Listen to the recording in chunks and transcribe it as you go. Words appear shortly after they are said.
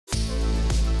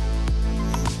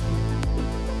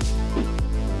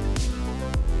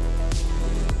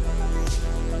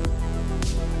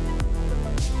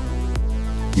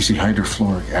You see,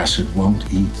 hydrofluoric acid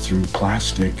won't eat through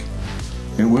plastic.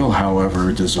 It will,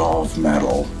 however, dissolve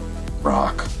metal,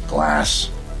 rock, glass,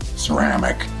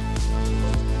 ceramic.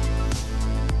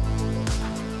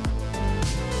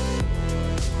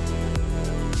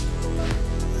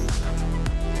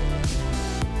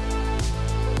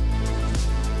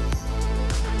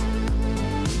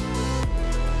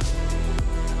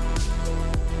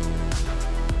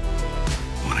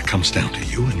 When it comes down to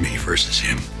you and me versus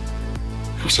him,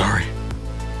 I'm sorry.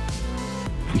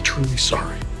 I'm truly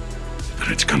sorry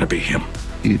that it's gonna be him.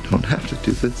 You don't have to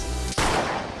do this.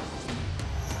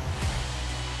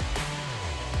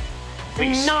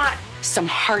 You're not some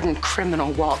hardened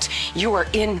criminal, Walt. You are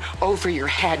in over your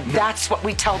head. No. That's what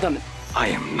we tell them. I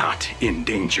am not in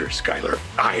danger, Skylar.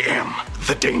 I am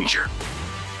the danger.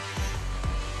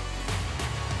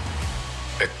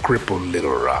 A crippled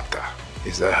little rata.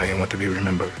 Is that how you want to be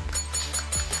remembered?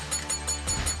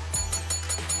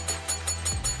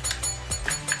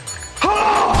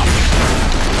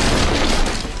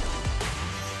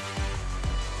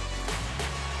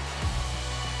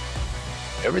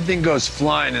 Everything goes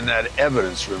flying in that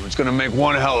evidence room. It's gonna make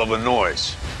one hell of a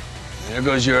noise. And there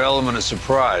goes your element of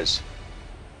surprise.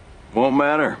 Won't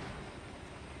matter.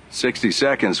 60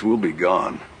 seconds, we'll be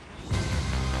gone.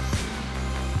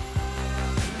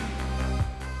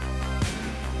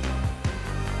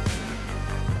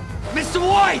 Mr.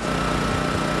 White!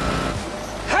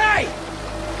 Hey!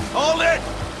 Hold it!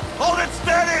 Hold it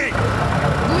steady!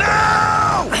 No!